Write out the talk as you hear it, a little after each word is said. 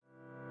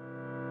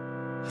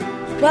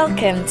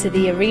Welcome to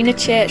the Arena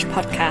Church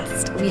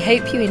podcast. We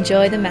hope you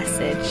enjoy the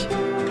message.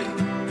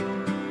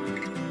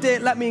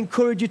 Let me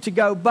encourage you to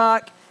go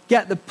back,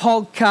 get the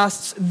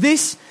podcasts.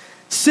 This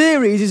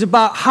series is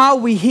about how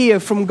we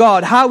hear from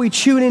God, how we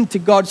tune into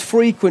God's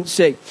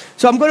frequency.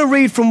 So I'm going to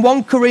read from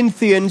 1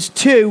 Corinthians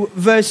 2,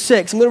 verse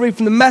 6. I'm going to read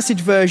from the Message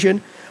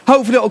version.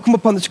 Hopefully it will come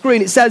up on the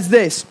screen. It says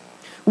this: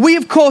 "We,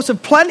 of course,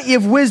 have plenty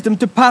of wisdom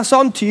to pass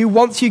on to you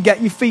once you get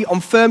your feet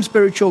on firm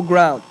spiritual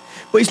ground.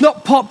 But it's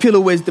not popular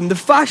wisdom, the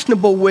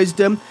fashionable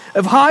wisdom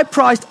of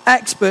high-priced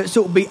experts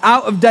that will be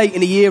out of date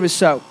in a year or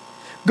so.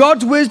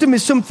 God's wisdom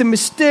is something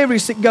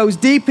mysterious that goes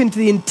deep into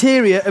the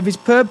interior of his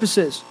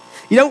purposes.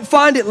 You don't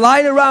find it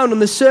lying around on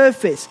the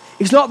surface.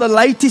 It's not the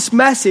latest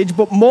message,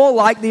 but more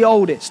like the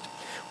oldest.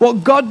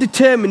 What God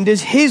determined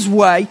is his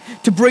way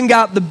to bring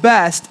out the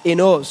best in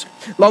us,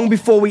 long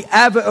before we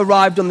ever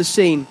arrived on the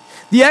scene.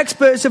 The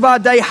experts of our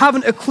day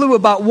haven't a clue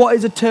about what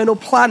his eternal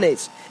plan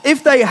is.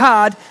 If they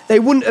had, they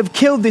wouldn't have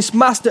killed this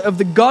master of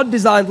the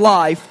God-designed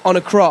life on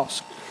a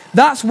cross.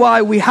 That's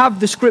why we have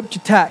the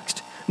scripture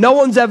text. No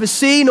one's ever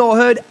seen or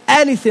heard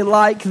anything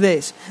like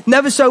this.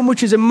 Never so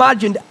much as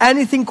imagined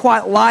anything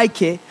quite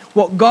like it,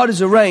 what God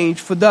has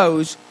arranged for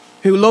those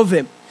who love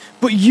him.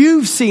 But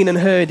you've seen and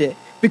heard it,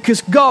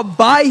 because God,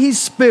 by his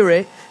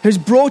Spirit, has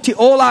brought it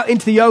all out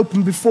into the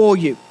open before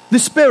you. The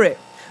Spirit,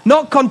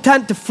 not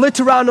content to flit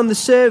around on the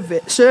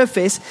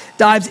surface,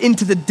 dives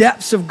into the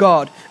depths of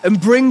God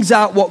and brings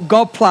out what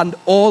God planned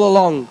all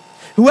along.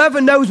 Whoever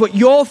knows what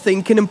you're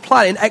thinking and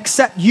planning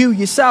except you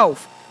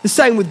yourself. The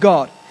same with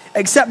God,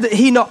 except that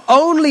he not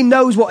only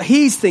knows what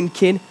he's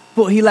thinking,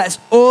 but he lets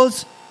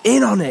us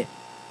in on it.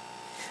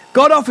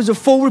 God offers a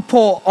full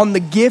report on the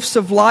gifts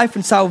of life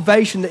and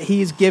salvation that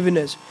he has given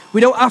us.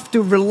 We don't have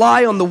to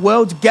rely on the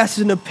world's guesses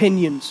and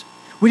opinions.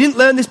 We didn't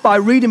learn this by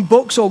reading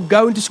books or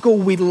going to school.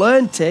 We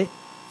learned it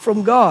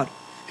from God,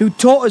 who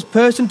taught us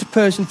person to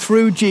person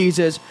through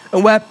Jesus,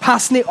 and we're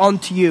passing it on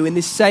to you in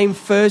this same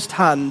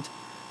first-hand,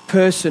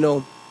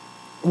 personal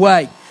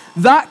way.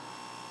 That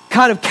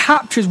kind of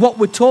captures what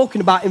we're talking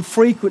about in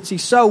frequency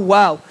so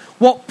well.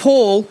 What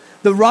Paul,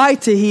 the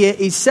writer here,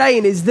 is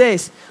saying is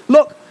this: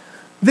 look,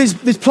 there's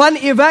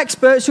plenty of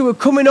experts who are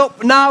coming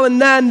up now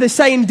and then. They're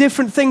saying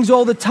different things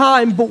all the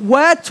time, but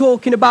we're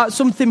talking about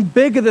something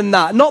bigger than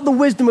that. Not the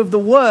wisdom of the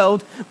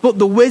world, but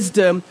the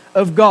wisdom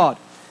of God.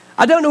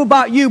 I don't know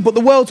about you, but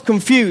the world's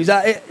confused.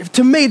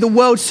 To me, the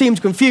world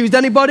seems confused.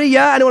 Anybody?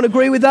 Yeah? Anyone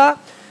agree with that?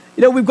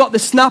 You know, we've got the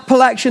snap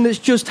election that's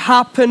just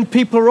happened.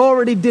 People are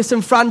already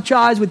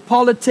disenfranchised with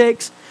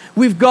politics.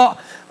 We've got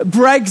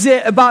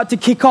Brexit about to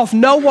kick off.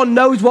 No one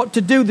knows what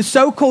to do. The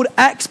so-called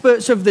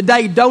experts of the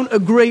day don't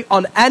agree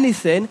on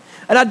anything.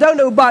 And I don't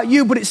know about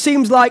you, but it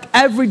seems like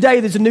every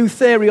day there's a new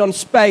theory on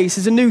space.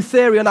 There's a new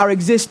theory on our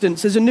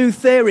existence. There's a new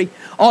theory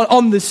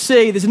on the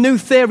sea. There's a new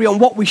theory on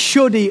what we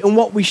should eat and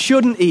what we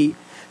shouldn't eat.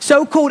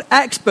 So-called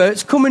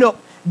experts coming up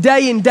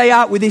day in, day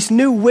out with this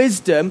new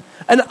wisdom.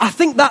 And I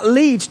think that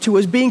leads to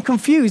us being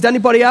confused.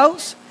 Anybody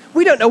else?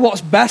 We don't know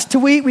what's best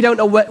to eat. We don't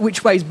know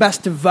which way is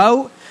best to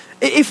vote.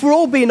 If we're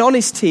all being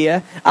honest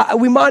here,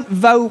 we might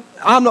vote.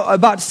 I'm not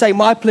about to say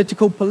my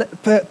political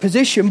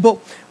position, but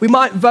we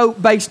might vote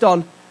based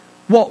on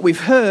what we've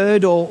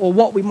heard or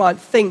what we might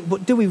think.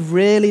 But do we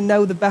really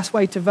know the best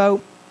way to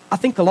vote? I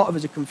think a lot of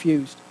us are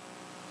confused.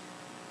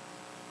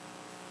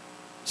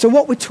 So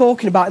what we're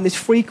talking about in this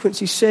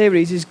frequency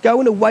series is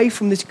going away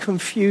from this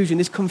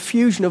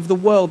confusion of the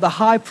world, the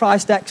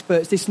high-priced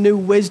experts, this new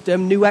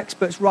wisdom, new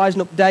experts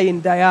rising up day in,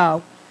 day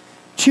out,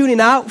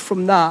 tuning out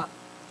from that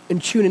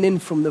and tuning in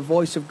from the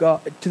voice of God,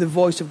 to the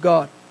voice of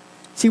God.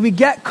 See, we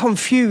get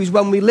confused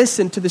when we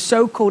listen to the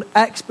so-called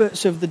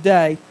experts of the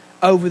day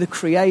over the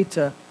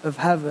creator of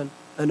heaven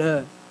and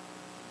earth.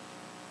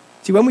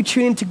 See, when we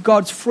tune into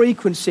God's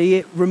frequency,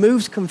 it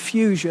removes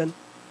confusion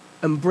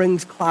and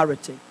brings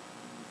clarity.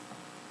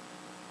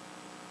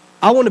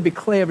 I want to be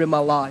clear in my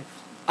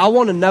life. I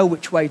want to know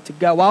which way to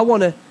go. I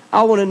want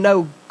to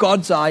know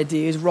God's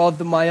ideas rather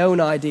than my own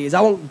ideas.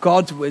 I want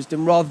God's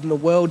wisdom rather than the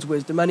world's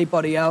wisdom.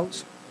 Anybody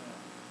else?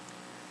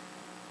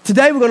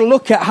 Today we're going to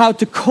look at how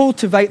to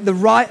cultivate the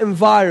right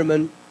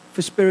environment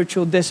for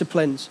spiritual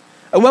disciplines.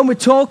 And when we're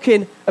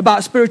talking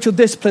about spiritual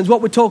disciplines,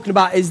 what we're talking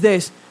about is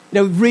this: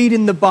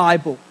 reading the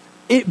Bible,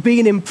 it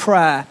being in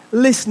prayer,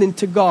 listening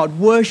to God,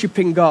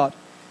 worshiping God.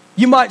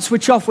 You might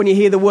switch off when you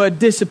hear the word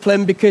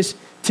discipline, because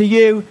to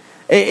you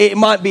it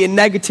might be a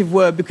negative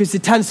word, because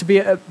there tends to be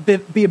a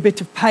bit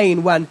of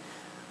pain when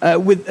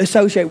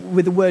associated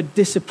with the word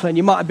discipline.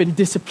 You might have been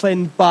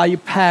disciplined by your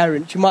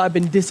parents. You might have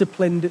been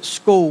disciplined at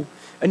school,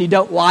 and you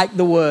don't like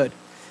the word.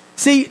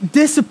 See,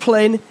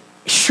 discipline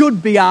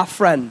should be our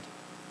friend,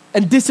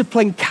 and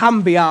discipline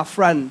can be our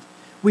friend.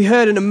 We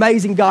heard an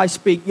amazing guy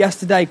speak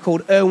yesterday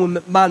called Erwin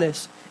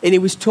McManus, and he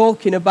was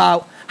talking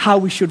about how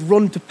we should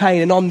run to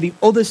pain, and on the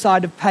other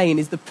side of pain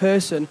is the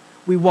person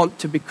we want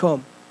to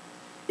become.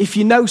 If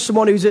you know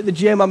someone who's at the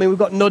gym, we've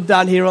got Nud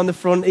down here on the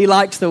front. He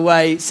likes the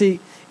weights.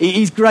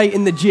 He's great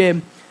in the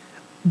gym.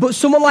 But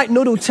someone like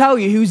Nud will tell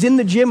you, who's in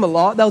the gym a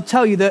lot, they'll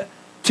tell you that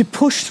to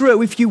push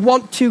through, if you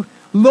want to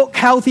look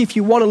healthy, if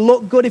you want to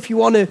look good, if you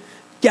want to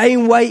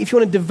gain weight, if you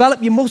want to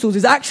develop your muscles,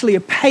 there's actually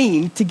a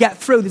pain to get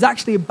through. There's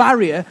actually a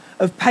barrier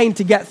of pain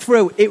to get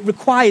through. It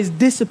requires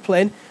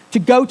discipline to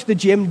go to the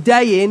gym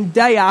day in,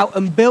 day out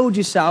and build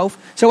yourself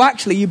so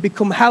actually you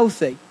become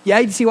healthy. Yeah,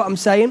 you see what I'm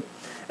saying?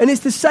 And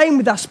it's the same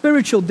with our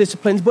spiritual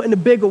disciplines, but in a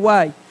bigger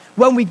way.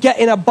 When we get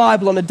in our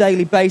Bible on a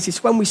daily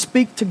basis, when we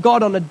speak to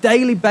God on a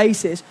daily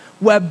basis,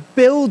 we're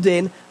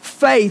building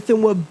faith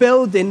and we're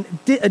building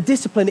a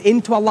discipline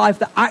into our life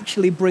that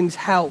actually brings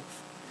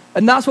health.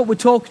 And that's what we're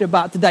talking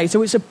about today.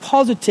 So it's a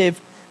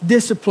positive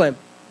discipline.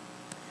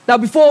 Now,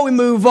 before we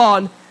move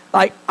on,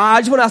 I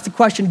just want to ask the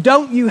question,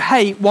 don't you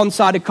hate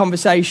one-sided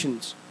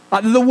conversations?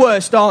 They're the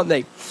worst, aren't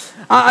they?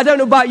 I don't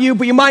know about you,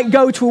 but you might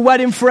go to a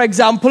wedding, for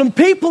example, and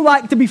people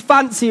like to be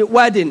fancy at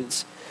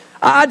weddings.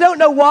 I don't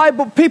know why,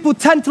 but people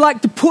tend to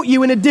like to put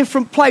you in a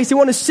different place. They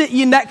want to sit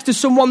you next to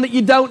someone that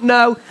you don't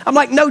know. I'm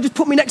like, no, just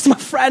put me next to my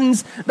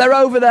friends. They're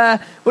over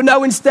there. But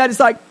no, instead it's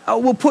like, oh,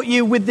 we'll put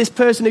you with this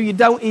person who you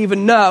don't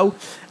even know.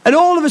 And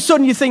all of a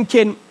sudden you're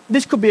thinking,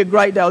 this could be a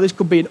great day or this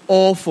could be an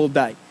awful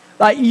day.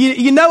 Like,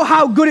 you know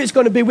how good it's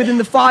going to be within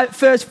the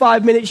first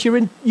 5 minutes.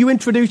 You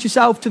introduce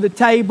yourself to the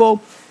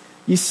table.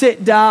 You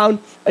sit down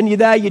and you're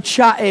there, you're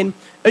chatting.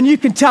 And you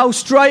can tell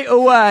straight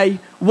away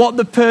what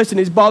the person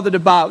is bothered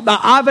about. Now,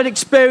 I've had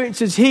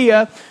experiences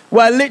here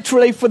where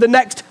literally for the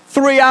next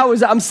 3 hours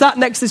that I'm sat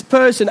next to this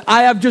person,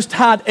 I have just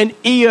had an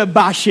ear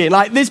bashing.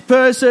 Like, this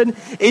person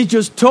is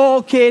just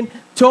talking.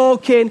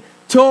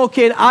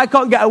 I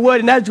can't get a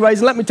word in edgeways.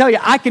 And let me tell you,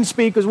 I can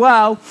speak as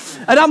well.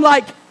 And I'm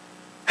like,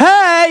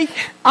 hey,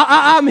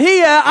 I'm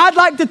here. I'd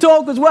like to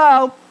talk as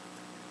well.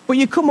 But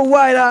you come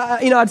away,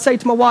 and I'd say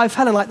to my wife,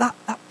 Helen, like that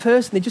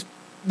person,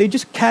 they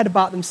just cared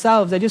about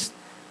themselves. They just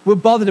were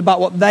bothered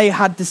about what they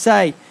had to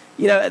say.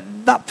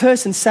 That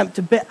person seemed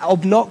a bit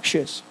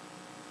obnoxious.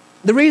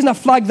 The reason I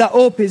flagged that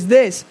up is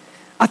this.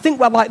 I think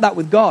we're like that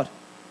with God.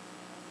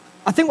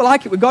 I think we're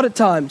like it with God at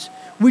times.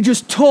 We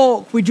just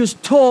talk.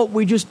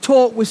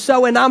 We're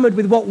so enamored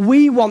with what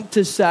we want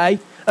to say.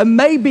 And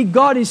maybe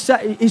God is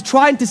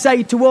trying to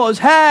say to us,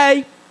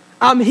 hey,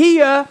 I'm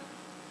here.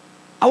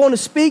 I want to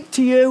speak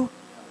to you.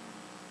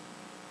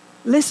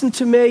 Listen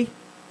to me.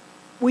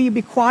 Will you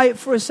be quiet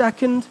for a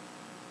second?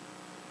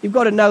 You've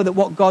got to know that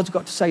what God's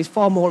got to say is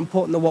far more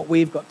important than what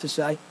we've got to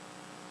say.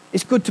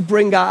 It's good to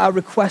bring our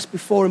requests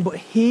before him, but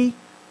he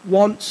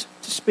wants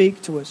to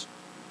speak to us.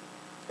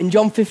 In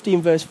John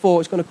 15, verse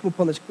 4, it's going to come up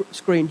on the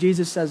screen.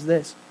 Jesus says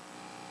this.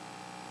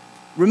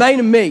 Remain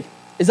in me,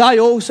 as I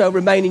also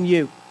remain in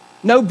you.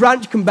 No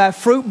branch can bear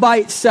fruit by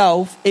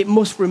itself. It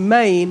must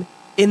remain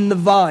in the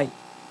vine.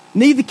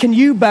 Neither can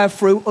you bear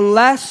fruit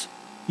unless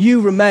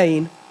you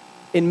remain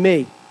in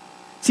me.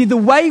 See, the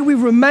way we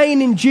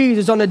remain in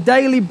Jesus on a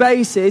daily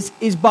basis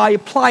is by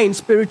applying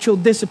spiritual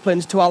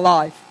disciplines to our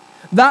life.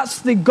 That's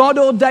the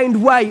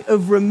God-ordained way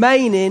of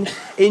remaining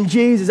in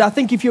Jesus. I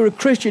think if you're a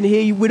Christian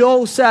here, you would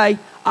all say,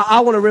 I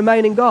want to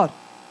remain in God.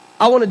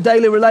 I want a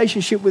daily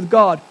relationship with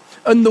God.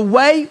 And the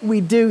way we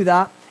do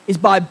that is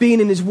by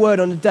being in his word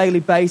on a daily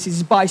basis,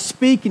 is by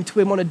speaking to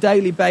him on a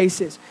daily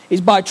basis,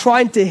 is by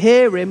trying to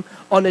hear him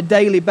on a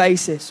daily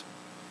basis.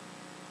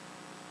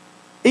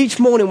 Each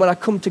morning when I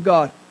come to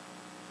God,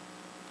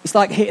 it's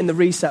like hitting the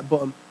reset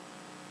button.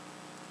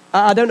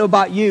 I don't know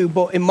about you,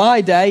 but in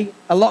my day,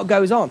 a lot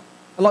goes on.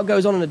 A lot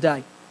goes on in a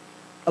day.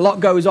 A lot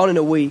goes on in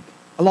a week.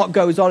 A lot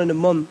goes on in a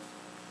month.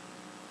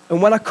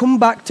 And when I come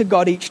back to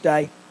God each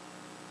day,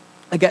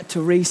 I get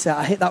to reset.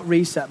 I hit that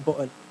reset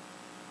button.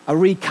 I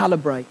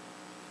recalibrate.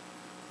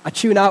 I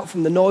tune out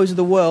from the noise of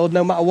the world,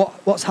 no matter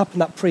what's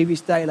happened that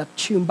previous day, and I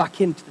tune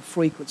back into the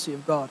frequency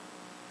of God.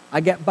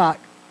 I get back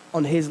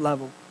on his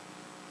level.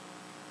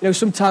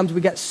 Sometimes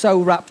we get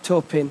so wrapped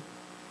up in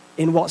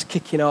what's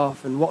kicking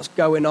off and what's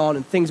going on,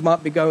 and things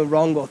might be going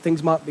wrong or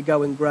things might be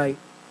going great.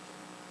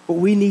 But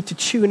we need to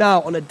tune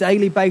out on a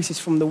daily basis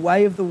from the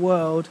way of the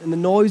world and the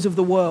noise of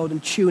the world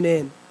and tune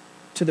in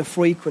to the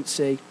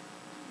frequency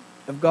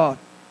of God.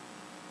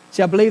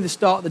 See, I believe the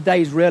start of the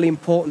day is really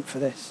important for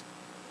this.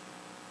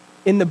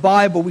 In the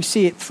Bible, we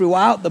see it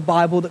throughout the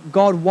Bible that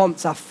God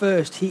wants our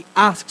first. He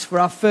asks for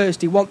our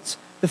first. He wants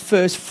the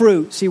first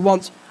fruits. He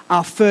wants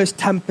our first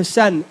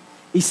 10%.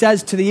 He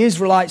says to the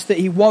Israelites that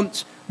he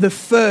wants the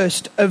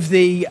first of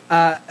the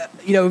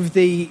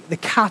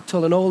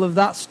cattle and all of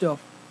that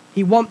stuff.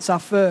 He wants our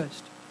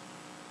first.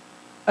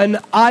 And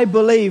I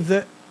believe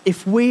that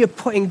if we are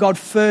putting God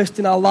first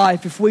in our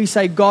life, if we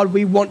say, God,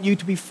 we want you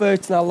to be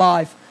first in our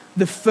life,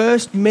 the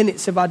first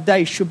minutes of our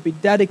day should be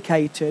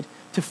dedicated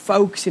to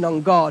focusing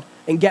on God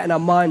and getting our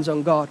minds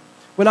on God.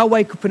 When I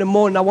wake up in the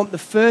morning, I want the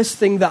first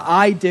thing that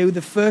I do,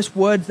 the first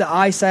words that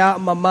I say out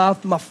of my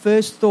mouth, my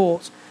first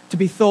thoughts to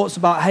be thoughts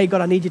about, hey,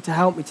 God, I need you to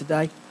help me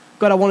today.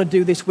 God, I want to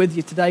do this with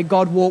you today.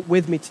 God, walk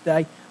with me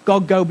today.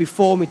 God, go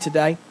before me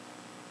today.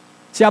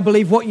 See, I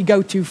believe what you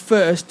go to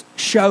first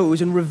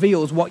shows and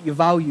reveals what you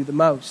value the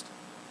most.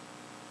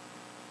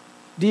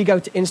 Do you go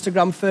to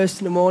Instagram first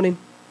in the morning?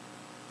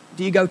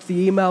 Do you go to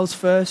the emails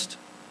first?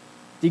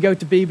 Do you go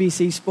to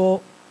BBC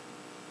Sport?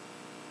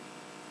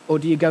 Or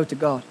do you go to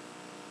God?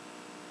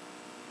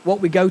 what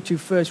we go to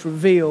first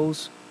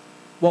reveals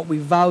what we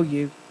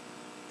value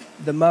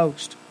the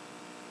most.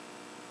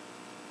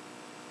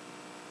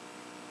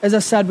 As I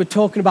said, we're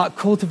talking about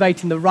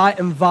cultivating the right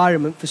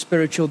environment for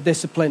spiritual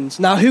disciplines.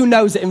 Now, who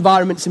knows that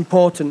environment's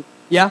important?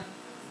 Yeah?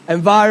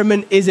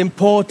 Environment is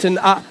important.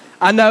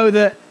 I know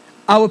that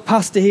our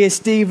pastor here,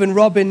 Stephen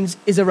Robbins,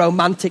 is a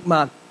romantic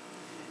man.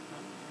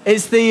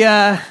 It's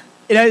the,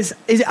 is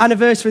it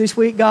anniversary this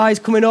week, guys?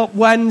 Coming up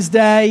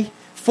Wednesday,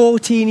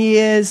 14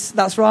 years.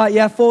 That's right,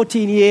 yeah,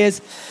 14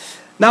 years.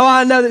 Now,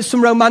 I know that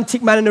some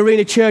romantic men in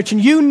Arena Church,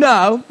 and you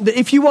know that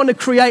if you want to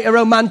create a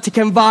romantic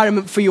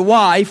environment for your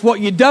wife,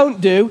 what you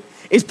don't do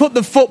is put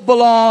the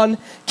football on,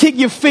 kick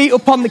your feet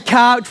up on the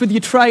couch with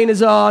your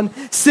trainers on,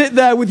 sit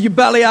there with your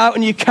belly out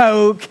and your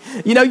Coke.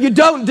 You know, you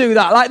don't do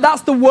that. Like,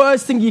 that's the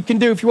worst thing you can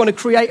do if you want to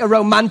create a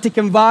romantic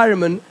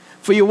environment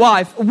for your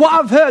wife. What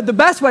I've heard, the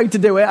best way to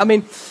do it, I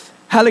mean,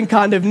 Helen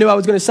kind of knew I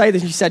was going to say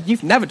this, and she said,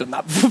 "You've never done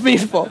that for me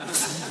before."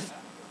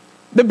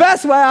 The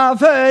best way I've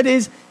heard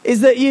is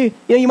that you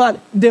might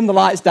dim the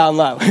lights down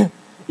low.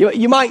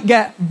 you might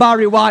get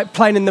Barry White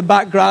playing in the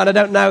background. I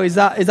don't know, is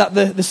that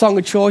the song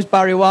of choice,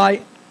 Barry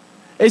White?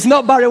 It's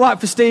not Barry White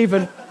for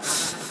Stephen.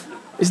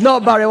 It's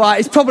not Barry White.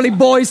 It's probably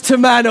Boys to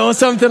Men or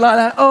something like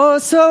that. Oh,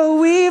 so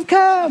we've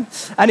come.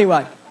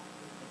 Anyway,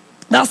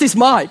 that's this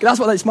mic. That's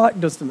what this mic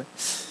does to me.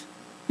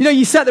 You know,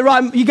 you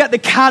get the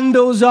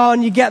candles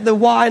on, you get the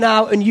wine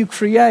out, and you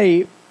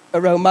create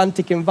a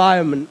romantic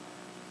environment.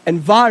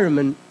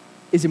 Environment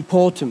is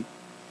important.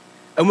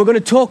 And we're going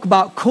to talk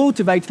about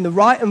cultivating the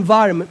right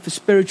environment for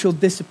spiritual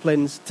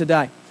disciplines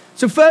today.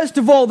 So first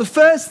of all, the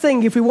first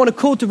thing, if we want to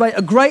cultivate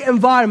a great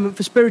environment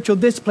for spiritual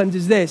disciplines,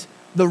 is this: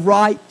 the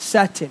right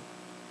setting.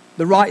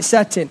 The right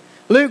setting.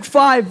 Luke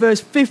 5,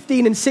 verse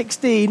 15 and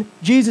 16,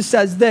 Jesus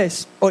says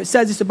this, or it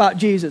says this about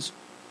Jesus.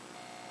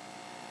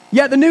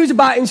 Yet the news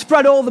about him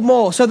spread all the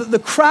more, so that the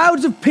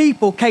crowds of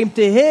people came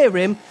to hear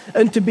him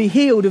and to be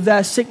healed of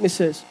their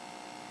sicknesses.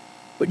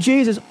 But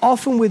Jesus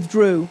often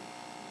withdrew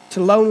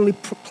to lonely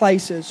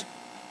places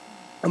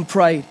and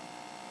prayed.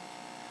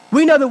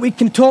 We know that we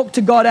can talk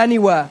to God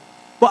anywhere,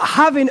 but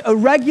having a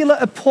regular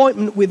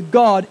appointment with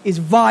God is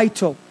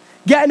vital.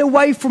 Getting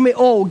away from it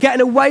all,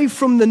 getting away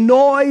from the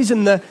noise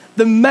and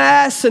the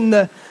mess and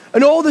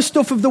all the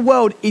stuff of the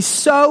world is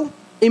so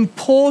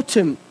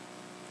important.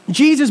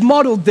 Jesus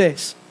modeled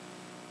this.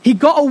 He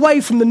got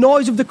away from the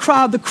noise of the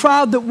crowd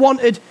that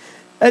wanted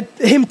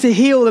him to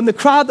heal them, the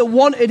crowd that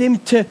wanted him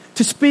to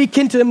speak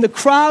into them, the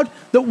crowd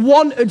that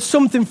wanted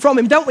something from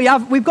him.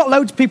 We've got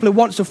loads of people who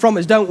want stuff from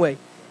us, don't we?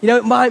 You know,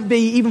 it might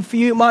be, even for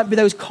you, it might be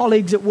those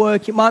colleagues at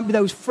work, it might be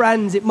those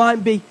friends, it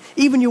might be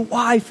even your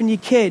wife and your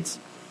kids.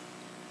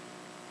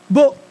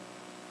 But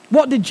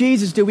what did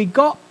Jesus do? He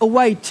got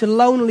away to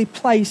lonely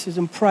places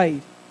and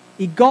prayed.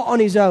 He got on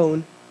his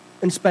own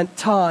and spent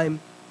time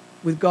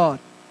with God.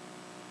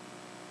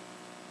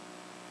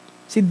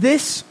 See,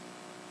 this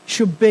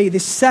should be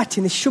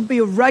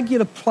a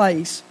regular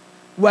place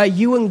where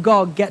you and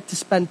God get to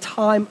spend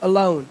time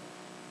alone.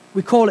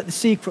 We call it the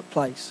secret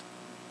place.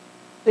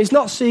 It's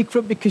not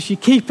secret because you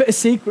keep it a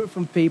secret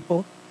from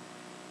people.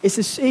 It's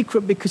a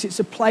secret because it's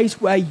a place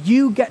where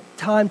you get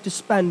time to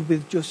spend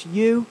with just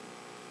you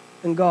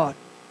and God.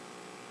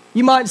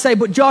 You might say,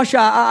 "But Josh,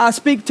 I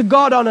speak to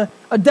God on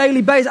a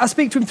daily basis. I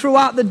speak to him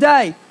throughout the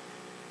day."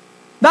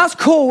 That's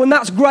cool and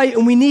that's great,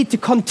 and we need to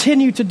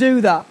continue to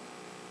do that.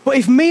 But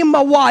if me and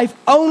my wife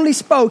only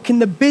spoke in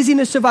the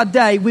busyness of our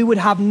day, we would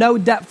have no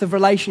depth of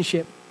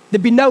relationship.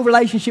 There'd be no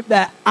relationship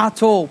there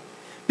at all.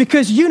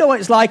 Because you know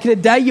what it's like in a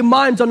day, your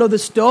mind's on other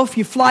stuff,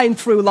 you're flying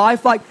through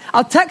life. Like,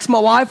 I'll text my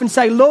wife and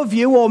say, "Love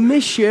you" or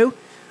 "Miss you,"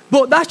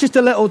 but that's just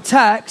a little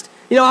text.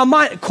 You know, I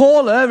might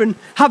call her and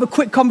have a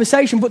quick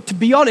conversation, but to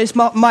be honest,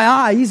 my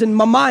eyes and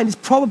my mind is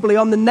probably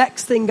on the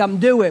next thing I'm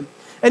doing.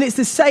 And it's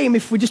the same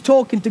if we're just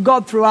talking to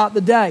God throughout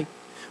the day.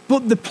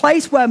 But the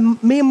place where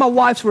me and my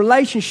wife's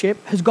relationship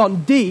has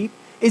gone deep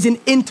is in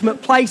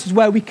intimate places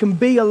where we can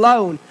be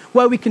alone,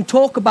 where we can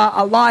talk about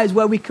our lives,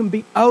 where we can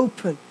be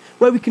open,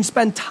 where we can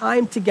spend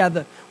time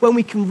together, when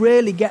we can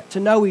really get to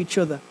know each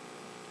other.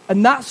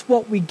 And that's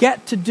what we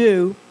get to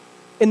do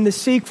in the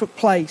secret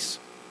place.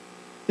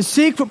 The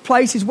secret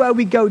place is where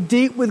we go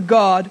deep with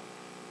God,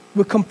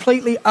 we're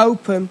completely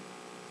open,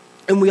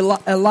 and we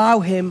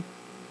allow him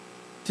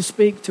to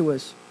speak to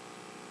us.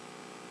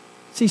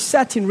 See,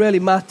 setting really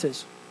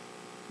matters.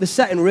 The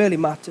setting really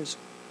matters.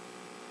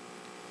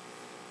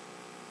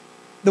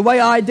 The way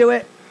I do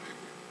it,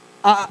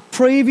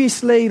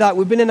 previously,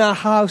 we've been in our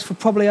house for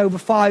probably over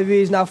 5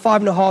 years now,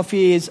 5.5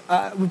 years.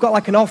 We've got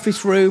like an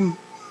office room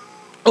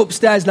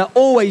upstairs, and I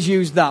always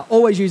used that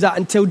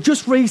until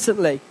just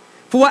recently.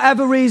 For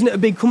whatever reason, it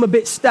had become a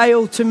bit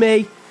stale to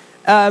me.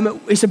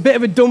 It's a bit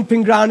of a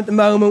dumping ground at the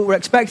moment. We're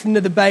expecting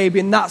another baby,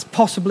 and that's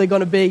possibly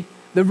going to be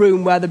the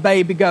room where the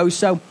baby goes.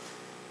 So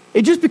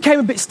it just became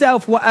a bit stale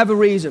for whatever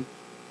reason.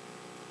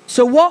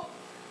 So what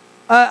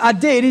I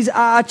did is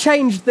I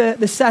changed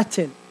the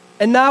setting.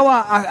 And now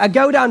I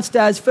go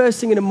downstairs first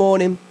thing in the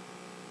morning,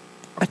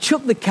 I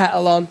chuck the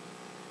kettle on,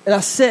 and I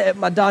sit at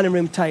my dining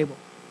room table.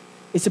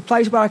 It's a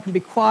place where I can be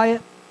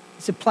quiet.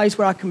 It's a place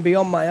where I can be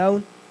on my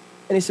own.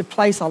 And it's a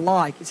place I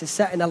like. It's a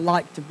setting I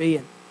like to be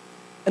in.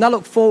 And I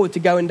look forward to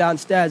going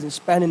downstairs and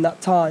spending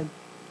that time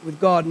with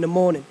God in the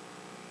morning.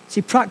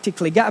 See,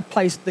 practically, get a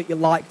place that you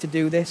like to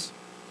do this.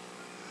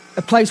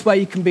 A place where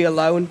you can be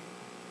alone.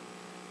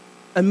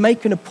 And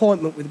make an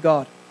appointment with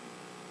God.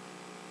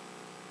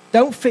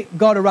 Don't fit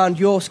God around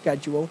your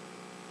schedule.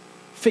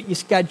 Fit your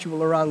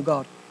schedule around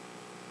God.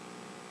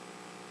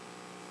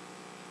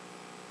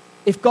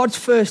 If God's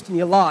first in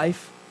your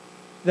life,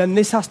 then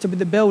this has to be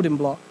the building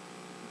block.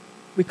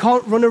 We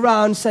can't run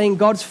around saying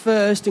God's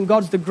first and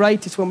God's the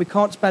greatest when we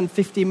can't spend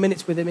 15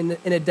 minutes with him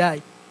in a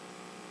day.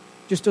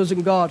 Just us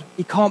and God.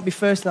 He can't be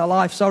first in our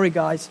life. Sorry,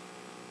 guys.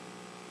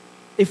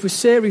 If we're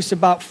serious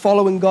about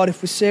following God,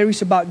 if we're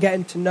serious about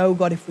getting to know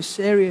God, if we're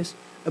serious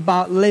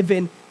about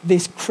living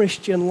this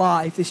Christian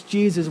life, this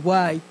Jesus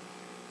way,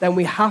 then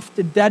we have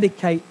to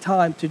dedicate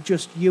time to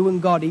just you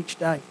and God each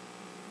day.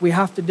 We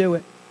have to do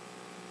it.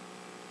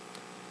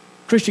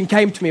 Christian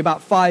came to me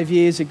about 5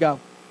 years ago.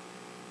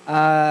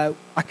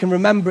 I can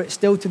remember it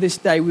still to this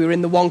day. We were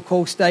in the One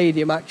Call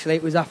Stadium, actually.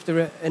 It was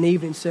after an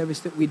evening service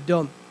that we'd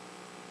done.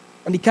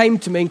 And he came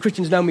to me, and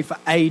Christian's known me for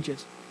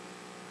ages.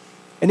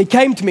 And he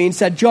came to me and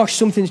said, Josh,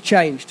 something's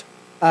changed.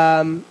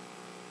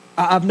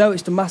 I've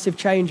noticed a massive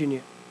change in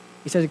you.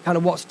 He said, kind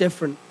of what's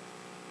different?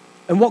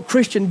 And what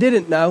Christian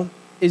didn't know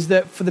is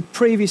that for the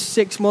previous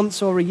 6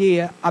 months or a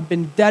year, I've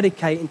been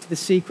dedicating to the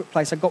secret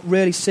place. I got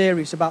really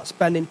serious about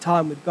spending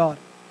time with God.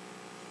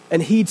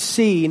 And he'd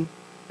seen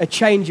a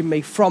change in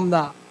me from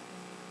that.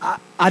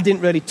 I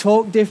didn't really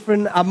talk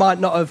different. I might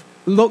not have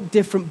looked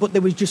different, but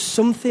there was just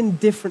something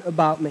different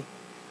about me.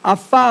 I've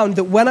found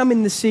that when I'm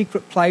in the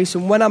secret place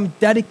and when I'm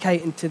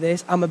dedicating to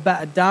this, I'm a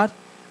better dad,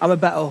 I'm a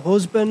better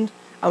husband,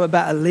 I'm a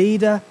better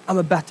leader, I'm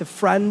a better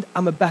friend,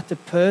 I'm a better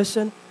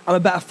person, I'm a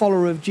better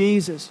follower of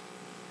Jesus.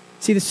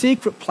 See, the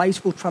secret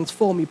place will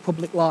transform your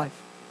public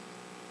life.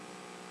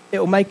 It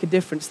will make a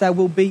difference. There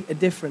will be a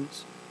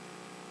difference.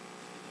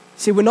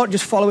 See, we're not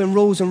just following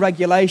rules and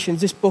regulations.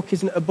 This book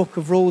isn't a book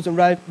of rules and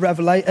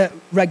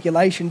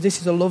regulations.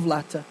 This is a love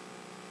letter.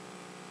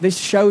 This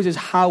shows us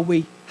how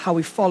we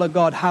follow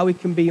God, how we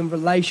can be in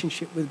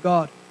relationship with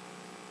God.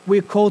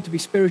 We're called to be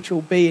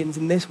spiritual beings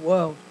in this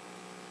world.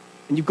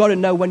 And you've got to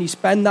know when you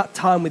spend that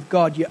time with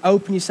God, you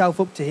open yourself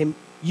up to him,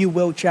 you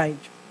will change.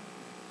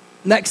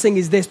 Next thing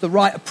is this, the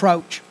right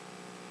approach.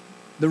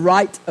 The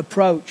right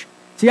approach.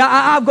 See,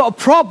 I've got a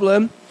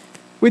problem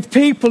with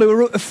people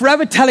who are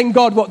forever telling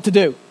God what to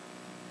do.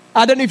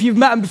 I don't know if you've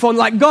met them before,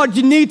 like, God,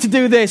 you need to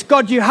do this.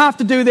 God, you have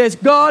to do this.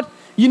 God,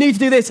 you need to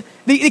do this.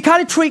 They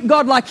kind of treat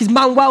God like he's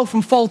Manuel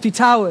from Fawlty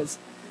Towers.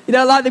 You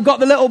know, like they've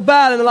got the little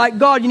bell and they're like,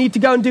 God, you need to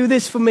go and do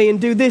this for me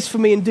and do this for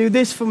me and do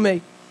this for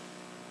me.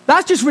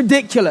 That's just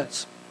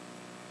ridiculous.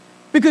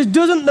 Because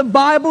doesn't the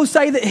Bible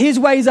say that his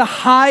ways are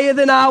higher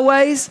than our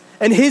ways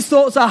and his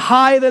thoughts are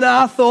higher than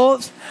our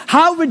thoughts?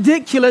 How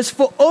ridiculous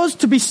for us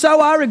to be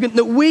so arrogant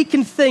that we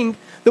can think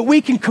that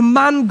we can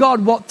command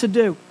God what to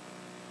do.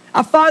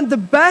 I find the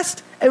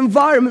best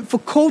environment for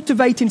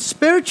cultivating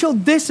spiritual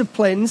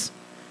disciplines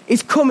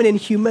is coming in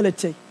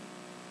humility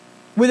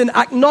with an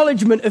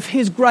acknowledgement of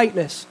his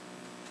greatness,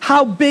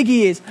 how big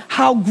he is,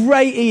 how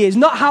great he is,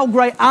 not how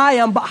great I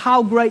am, but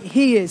how great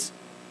he is.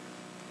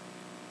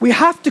 We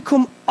have to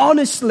come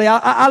honestly.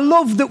 I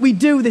love that we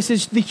do this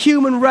as the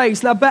human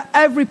race, and I bet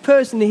every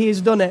person here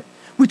has done it.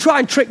 We try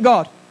and trick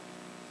God.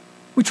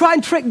 We try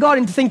and trick God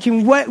into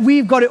thinking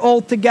we've got it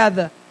all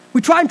together. We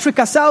try and trick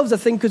ourselves, I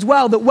think, as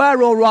well, that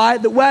we're all right,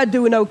 that we're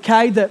doing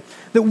okay, that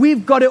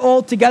we've got it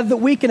all together, that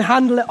we can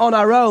handle it on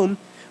our own.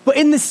 But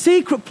in the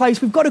secret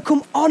place, we've got to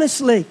come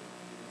honestly.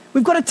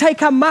 We've got to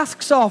take our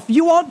masks off.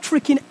 You aren't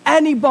tricking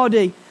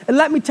anybody. And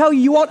let me tell you,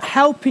 you aren't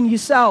helping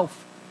yourself.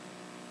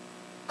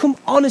 Come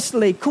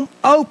honestly, come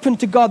open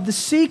to God. The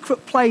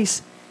secret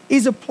place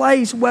is a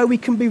place where we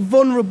can be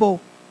vulnerable.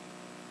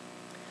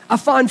 I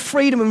find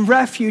freedom and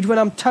refuge when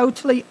I'm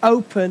totally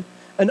open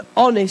and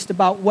honest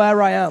about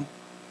where I am.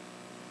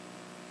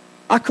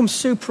 I come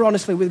super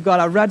honestly with God.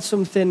 I read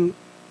something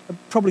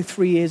probably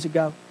 3 years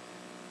ago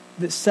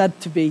that said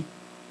to be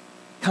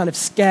kind of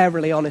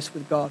scarily honest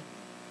with God.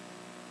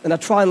 And I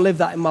try and live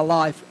that in my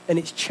life, and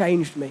it's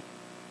changed me.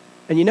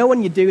 And you know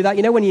when you do that,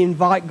 you know when you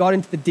invite God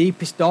into the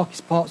deepest,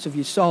 darkest parts of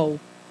your soul,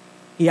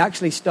 he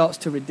actually starts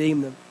to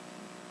redeem them,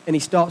 and he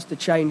starts to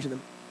change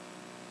them.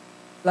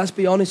 Let's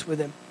be honest with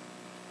him.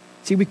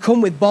 See, we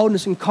come with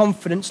boldness and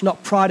confidence,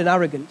 not pride and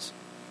arrogance.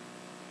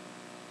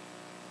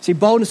 See,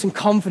 boldness and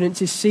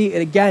confidence is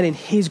seated again in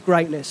his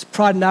greatness.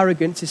 Pride and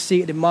arrogance is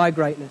seated in my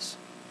greatness.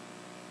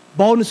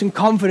 Boldness and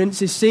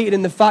confidence is seated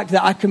in the fact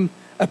that I can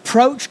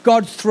approach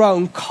God's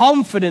throne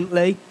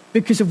confidently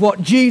because of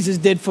what Jesus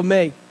did for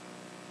me.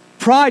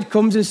 Pride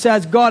comes and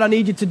says, God, I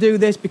need you to do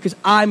this because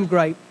I'm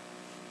great.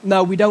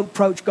 No, we don't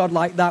approach God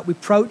like that. We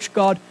approach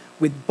God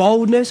with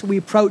boldness. We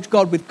approach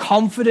God with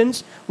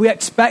confidence. We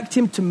expect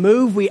him to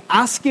move. We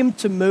ask him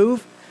to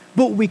move.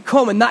 But we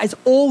come, and that is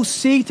all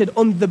seated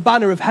under the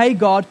banner of, hey,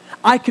 God,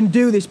 I can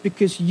do this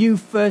because you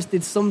first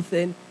did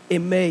something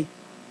in me.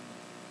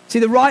 See,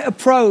 the right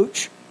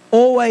approach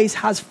always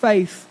has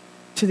faith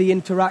to the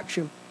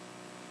interaction.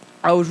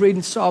 I was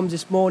reading Psalms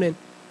this morning,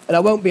 and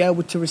I won't be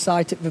able to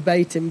recite it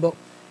verbatim, but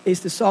it's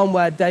the psalm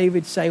where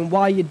David's saying,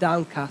 "Why are you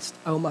downcast,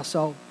 O my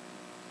soul?"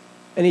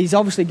 And he's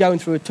obviously going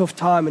through a tough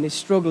time, and he's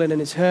struggling and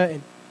he's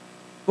hurting.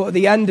 But at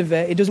the end of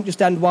it, it doesn't just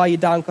end, "Why are you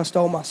downcast,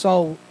 O my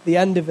soul?" At the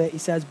end of it, he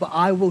says, "But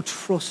I will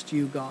trust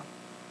you, God."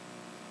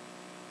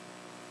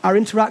 Our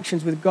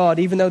interactions with God,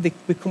 even though they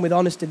become with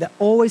honesty, there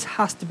always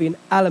has to be an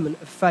element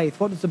of faith.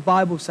 What does the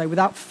Bible say?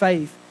 Without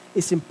faith,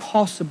 it's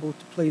impossible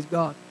to please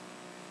God.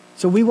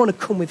 So we want to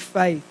come with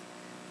faith.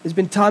 There's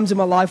been times in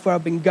my life where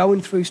I've been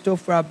going through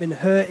stuff, where I've been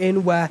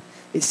hurting, where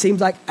it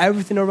seems like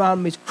everything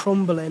around me is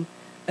crumbling,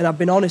 and I've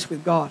been honest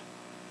with God,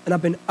 and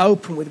I've been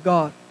open with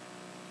God.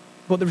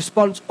 But the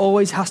response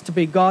always has to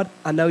be, "God,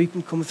 I know you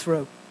can come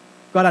through.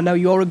 God, I know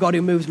you're a God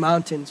who moves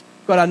mountains.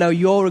 God, I know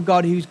you're a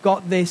God who's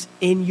got this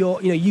in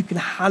your, you can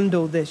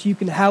handle this. You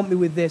can help me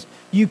with this.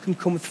 You can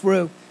come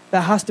through."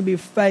 There has to be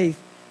faith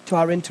to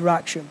our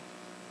interaction.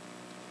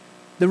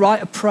 The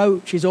right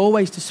approach is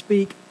always to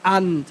speak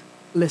and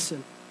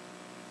listen.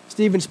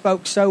 Stephen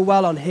spoke so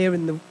well on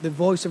hearing the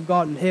voice of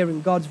God and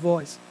hearing God's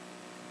voice.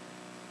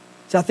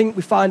 So I think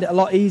we find it a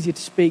lot easier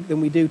to speak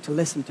than we do to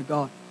listen to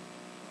God.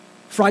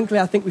 Frankly,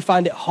 I think we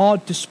find it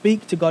hard to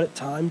speak to God at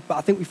times, but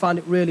I think we find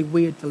it really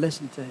weird to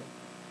listen to him.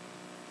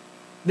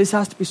 This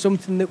has to be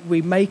something that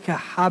we make a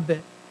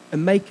habit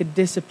and make a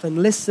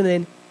discipline.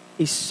 Listening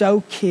is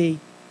so key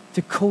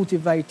to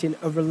cultivating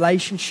a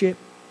relationship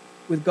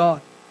with God.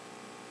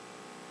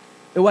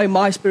 The way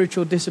my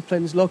spiritual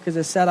disciplines look, as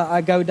I said, I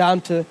go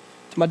down to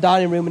my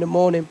dining room in the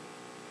morning,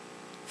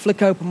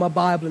 flick open my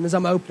Bible, and as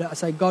I'm opening it, I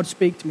say, "God,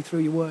 speak to me through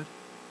your word."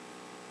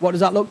 What does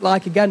that look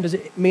like again? Does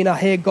it mean I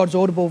hear God's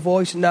audible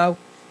voice? No.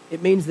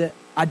 It means that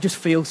I just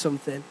feel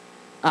something.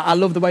 I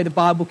love the way the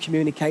Bible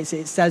communicates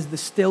it. It says the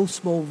still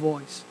small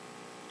voice.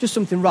 Just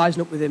something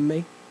rising up within me.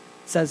 It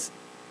says,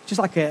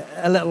 just like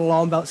a little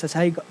alarm bell that says,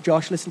 "Hey,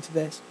 Josh, listen to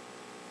this."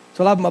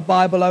 So I'll have my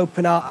Bible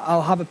open,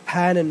 I'll have a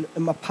pen and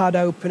my pad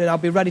open, and I'll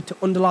be ready to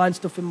underline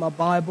stuff in my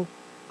Bible.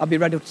 I'll be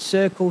ready to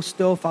circle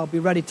stuff. I'll be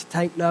ready to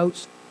take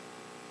notes.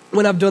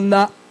 When I've done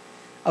that,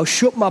 I'll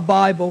shut my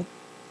Bible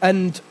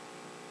and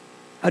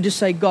I'll just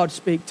say, "God,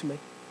 speak to me."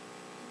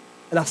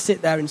 And I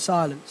sit there in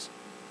silence.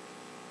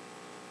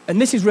 And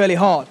this is really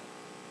hard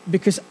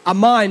because our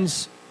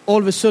minds all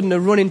of a sudden are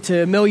running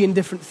to a million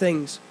different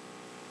things.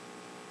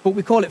 But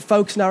we call it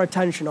focusing our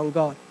attention on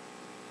God.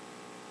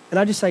 And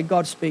I just say,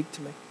 "God, speak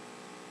to me."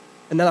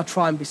 And then I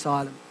try and be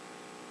silent.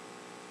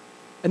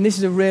 And this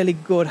is a really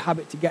good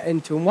habit to get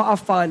into. And what I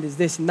find is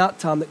this, in that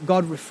time, that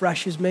God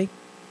refreshes me,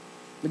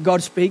 that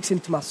God speaks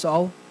into my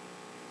soul,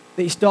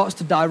 that he starts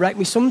to direct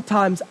me.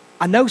 Sometimes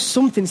I know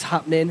something's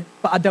happening,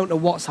 but I don't know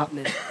what's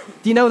happening.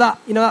 Do you know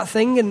that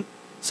thing? And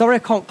sorry, I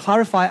can't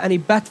clarify it any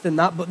better than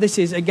that, but this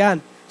is,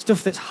 again,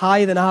 stuff that's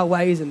higher than our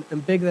ways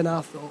and bigger than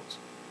our thoughts.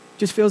 It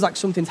just feels like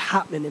something's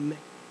happening in me.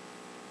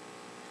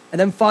 And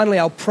then finally,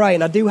 I'll pray,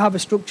 and I do have a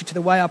structure to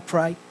the way I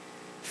pray.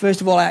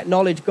 First of all, I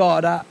acknowledge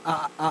God.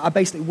 I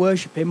basically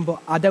worship him, but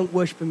I don't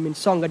worship him in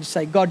song. I just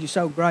say, "God, you're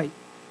so great.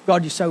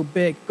 God, you're so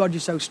big. God, you're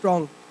so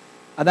strong."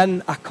 And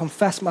then I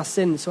confess my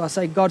sins. So I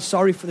say, "God,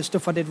 sorry for the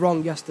stuff I did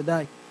wrong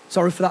yesterday.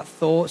 Sorry for that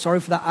thought. Sorry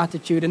for that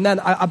attitude." And then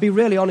I'll be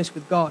really honest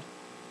with God.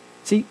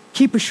 See,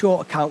 keep a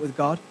short account with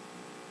God.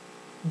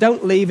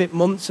 Don't leave it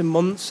months and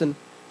months and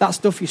that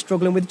stuff you're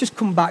struggling with. Just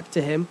come back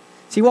to him.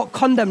 See, what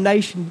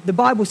condemnation, the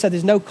Bible said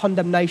there's no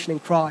condemnation in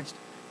Christ.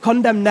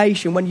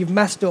 Condemnation, when you've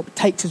messed up,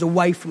 takes us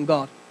away from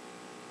God.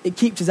 It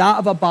keeps us out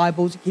of our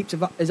Bibles. It keeps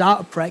us out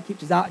of prayer. It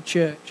keeps us out of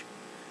church.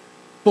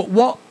 But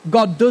what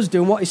God does do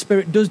and what his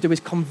Spirit does do is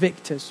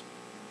convict us.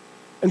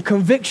 And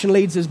conviction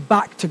leads us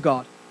back to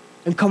God.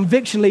 And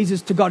conviction leads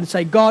us to God and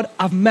say, "God,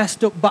 I've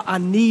messed up, but I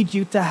need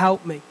you to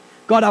help me.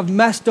 God, I've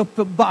messed up,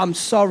 but I'm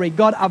sorry.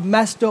 God, I've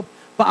messed up,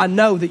 but I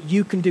know that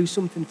you can do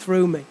something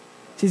through me."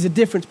 There's a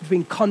difference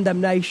between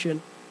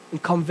condemnation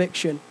and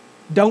conviction.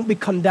 Don't be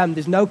condemned.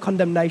 There's no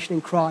condemnation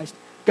in Christ.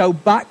 Go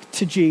back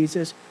to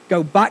Jesus.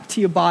 Go back to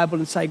your Bible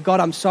and say,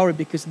 "God, I'm sorry,"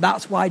 because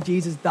that's why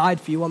Jesus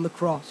died for you on the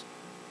cross.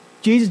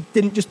 Jesus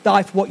didn't just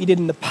die for what you did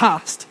in the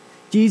past.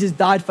 Jesus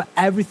died for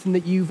everything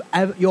that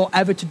you're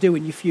ever to do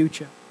in your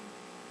future.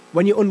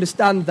 When you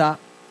understand that,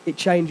 it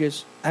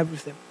changes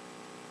everything.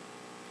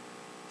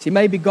 See,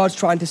 maybe God's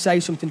trying to say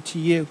something to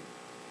you,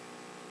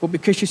 but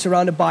because you're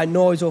surrounded by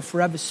noise or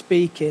forever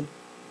speaking,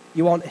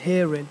 you aren't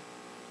hearing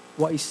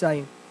what he's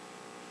saying.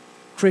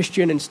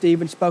 Christian and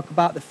Stephen spoke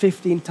about the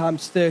 15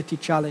 times 30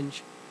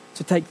 challenge.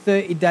 So take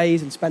 30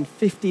 days and spend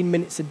 15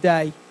 minutes a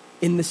day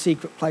in the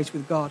secret place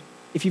with God.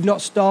 If you've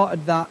not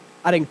started that,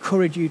 I'd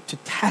encourage you to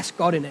test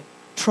God in it.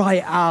 Try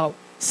it out.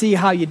 See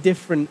how you're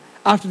different.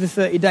 After the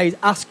 30 days,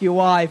 ask your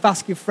wife,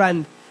 ask your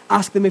friend,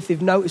 ask them if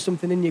they've noticed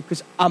something in you,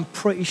 because I'm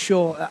pretty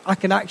sure, I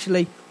can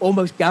actually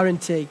almost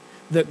guarantee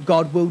that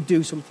God will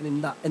do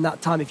something in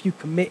that time if you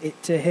commit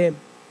it to him.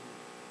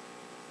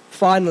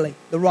 Finally,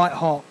 the right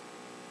heart.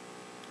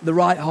 The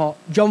right heart.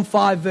 John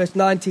 5 verse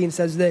 19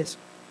 says this.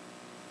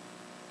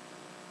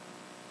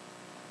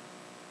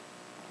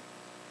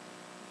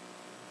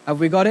 Have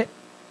we got it?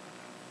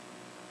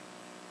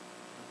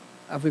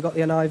 Have we got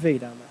the NIV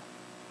down there?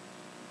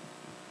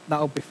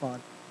 That'll be fine.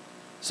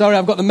 Sorry,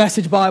 I've got the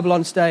Message Bible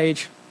on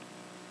stage.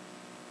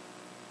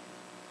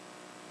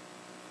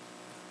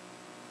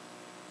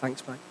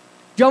 Thanks, mate.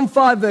 John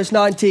 5, verse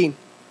 19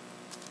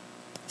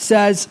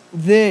 says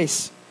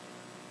this.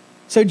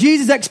 So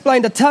Jesus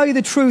explained, I tell you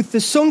the truth,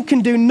 the Son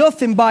can do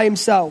nothing by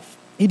himself.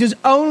 He does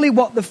only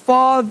what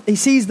he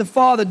sees the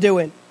Father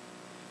doing.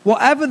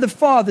 Whatever the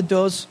Father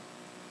does,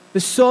 the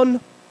Son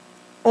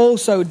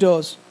also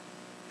does.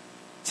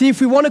 See,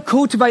 if we want to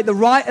cultivate the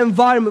right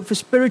environment for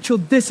spiritual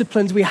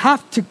disciplines, we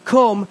have to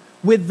come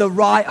with the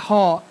right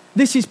heart.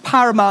 This is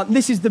paramount.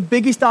 This is the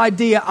biggest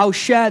idea I'll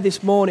share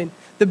this morning.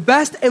 The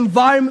best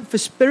environment for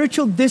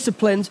spiritual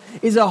disciplines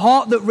is a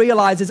heart that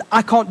realizes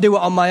I can't do it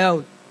on my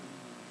own.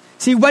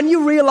 See, when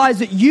you realize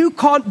that you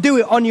can't do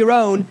it on your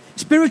own,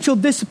 spiritual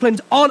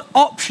disciplines aren't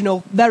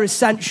optional, they're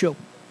essential.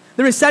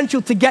 They're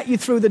essential to get you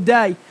through the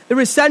day. They're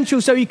essential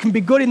so you can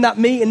be good in that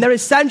meeting. They're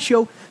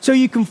essential so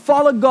you can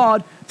follow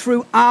God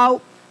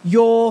throughout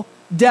your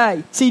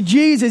day. See,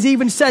 Jesus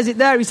even says it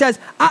there. He says,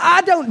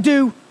 I don't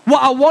do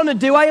what I want to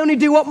do. I only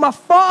do what my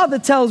Father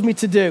tells me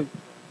to do.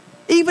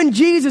 Even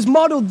Jesus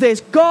modeled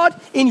this. God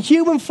in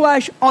human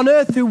flesh on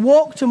earth who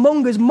walked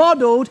among us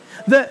modeled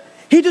that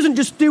he doesn't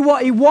just do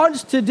what he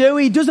wants to do.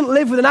 He doesn't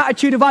live with an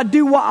attitude of I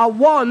do what I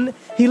want.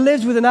 He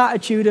lives with an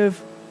attitude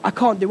of I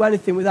can't do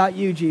anything without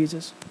you,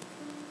 Jesus.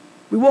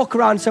 We walk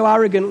around so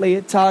arrogantly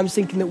at times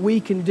thinking that we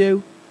can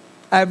do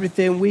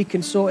everything. We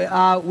can sort it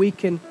out. We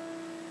can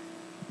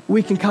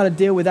kind of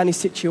deal with any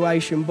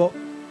situation. But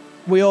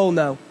we all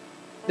know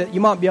that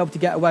you might be able to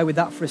get away with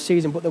that for a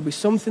season, but there'll be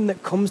something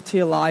that comes to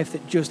your life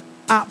that just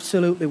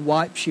absolutely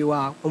wipes you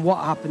out. And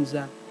what happens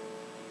then?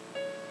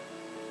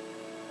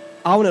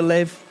 I want to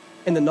live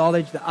in the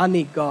knowledge that I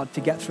need God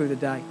to get through the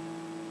day.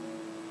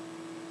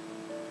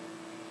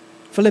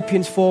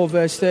 Philippians 4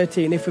 verse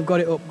 13, if we've got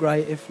it up,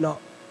 great. If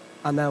not,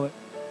 I know it.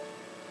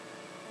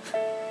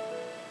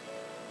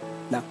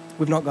 No,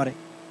 we've not got it.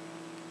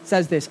 It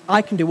says this,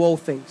 I can do all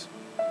things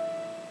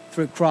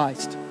through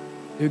Christ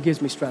who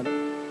gives me strength.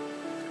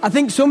 I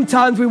think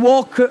sometimes we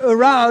walk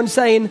around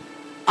saying,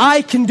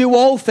 I can do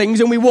all things,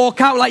 and we walk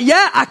out like,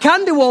 yeah, I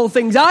can do all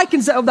things. I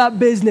can set up that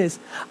business.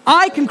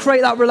 I can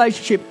create that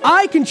relationship.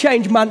 I can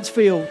change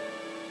Mansfield.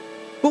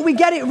 But we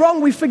get it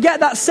wrong. We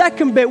forget that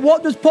second bit.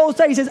 What does Paul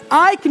say? He says,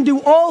 I can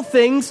do all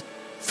things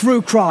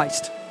through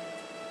Christ.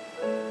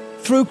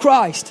 Through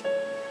Christ.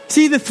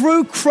 See, the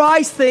through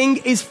Christ thing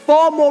is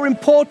far more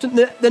important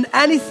than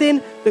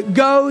anything that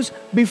goes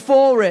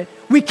before it.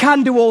 We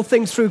can do all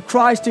things through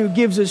Christ who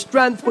gives us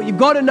strength, but you've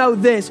got to know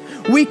this.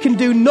 We can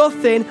do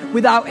nothing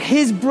without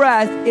his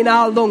breath in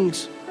our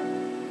lungs.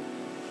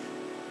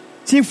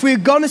 See, if we're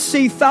going to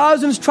see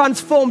thousands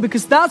transformed,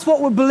 because that's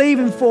what we're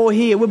believing for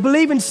here. We're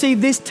believing to see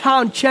this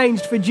town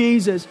changed for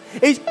Jesus.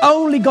 It's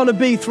only going to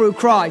be through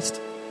Christ.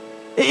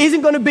 It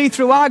isn't going to be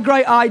through our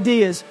great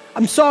ideas.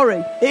 I'm sorry.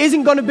 It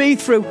isn't going to be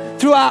through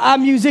our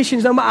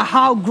musicians, no matter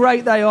how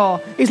great they are.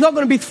 It's not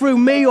going to be through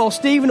me or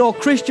Stephen or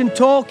Christian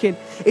talking.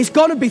 It's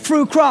going to be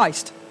through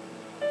Christ.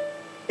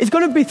 It's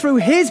going to be through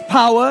his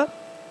power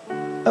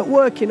at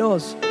work in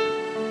us.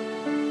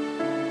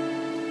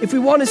 If we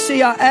want to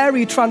see our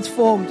area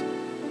transformed,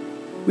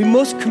 we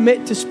must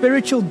commit to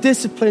spiritual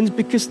disciplines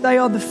because they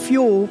are the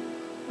fuel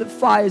that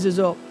fires us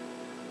up.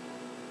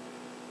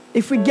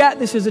 If we get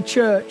this as a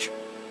church,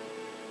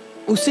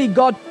 we'll see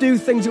God do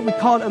things that we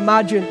can't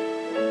imagine.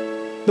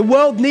 The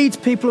world needs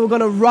people who are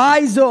going to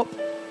rise up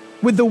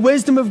with the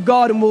wisdom of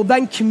God and will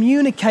then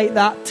communicate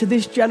that to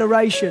this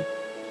generation.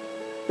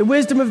 The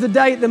wisdom of the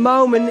day at the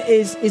moment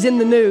is in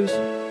the news.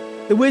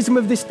 The wisdom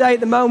of this day at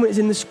the moment is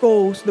in the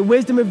schools. The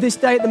wisdom of this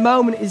day at the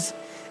moment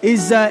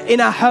is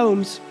in our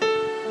homes.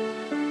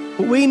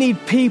 But we need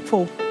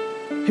people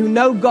who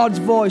know God's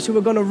voice, who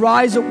are going to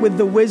rise up with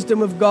the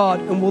wisdom of God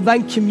and will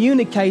then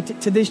communicate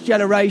it to this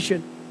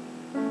generation.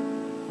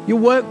 Your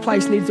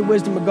workplace needs the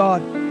wisdom of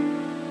God.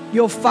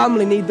 Your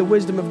family needs the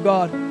wisdom of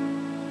God.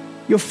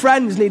 Your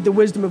friends need the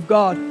wisdom of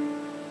God.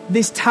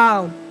 This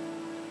town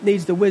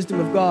needs the wisdom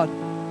of God.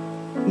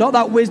 Not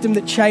that wisdom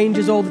that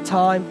changes all the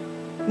time.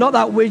 Not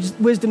that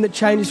wisdom that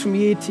changes from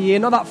year to year.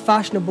 Not that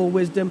fashionable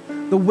wisdom.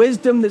 The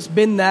wisdom that's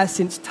been there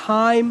since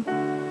time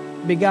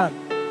began.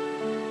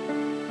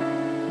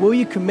 Will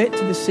you commit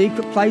to the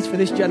secret place for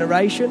this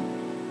generation?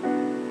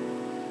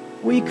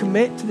 Will you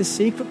commit to the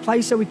secret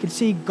place so we can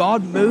see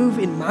God move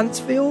in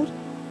Mansfield?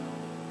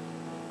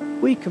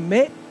 Will you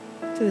commit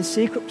to the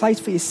secret place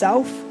for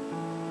yourself?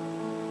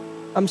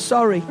 I'm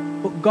sorry,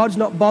 but God's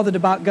not bothered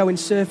about going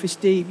surface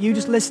deep. You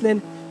just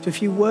listening to a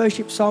few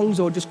worship songs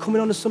or just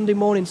coming on a Sunday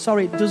morning,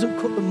 sorry, it doesn't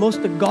cut the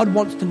mustard. God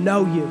wants to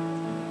know you.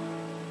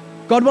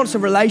 God wants a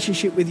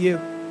relationship with you.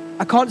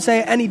 I can't say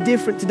it any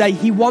different today.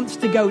 He wants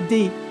to go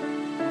deep.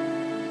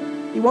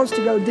 He wants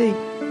to go deep.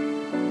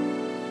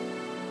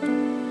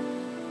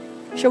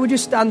 Shall we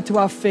just stand to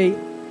our feet?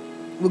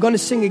 We're going to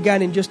sing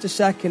again in just a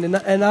second,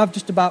 and I've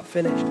just about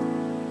finished.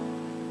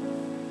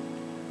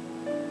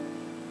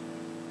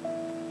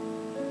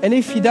 And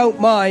if you don't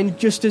mind,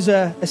 just as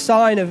a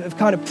sign of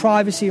kind of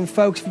privacy and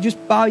focus, if you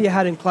just bow your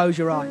head and close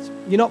your eyes.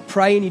 You're not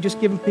praying, you're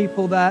just giving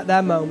people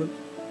their moment.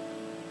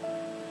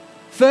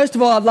 First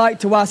of all, I'd like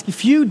to ask,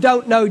 if you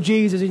don't know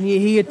Jesus and you're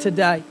here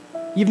today,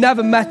 you've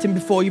never met him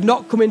before, you've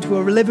not come into a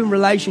living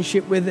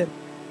relationship with him,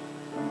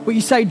 but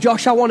you say,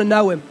 Josh, I want to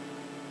know him.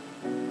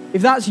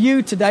 If that's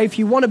you today, if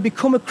you want to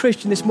become a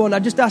Christian this morning, I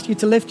just ask you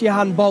to lift your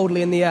hand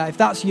boldly in the air. If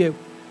that's you,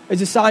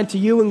 as a sign to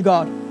you and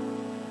God,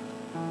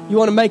 you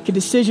want to make a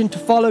decision to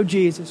follow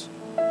Jesus.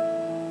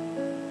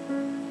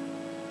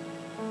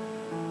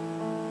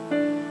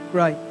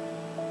 Great.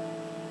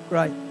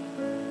 Great.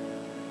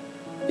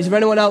 Is there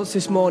anyone else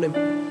this morning?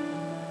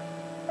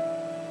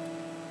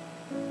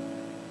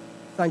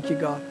 Thank you,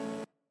 God.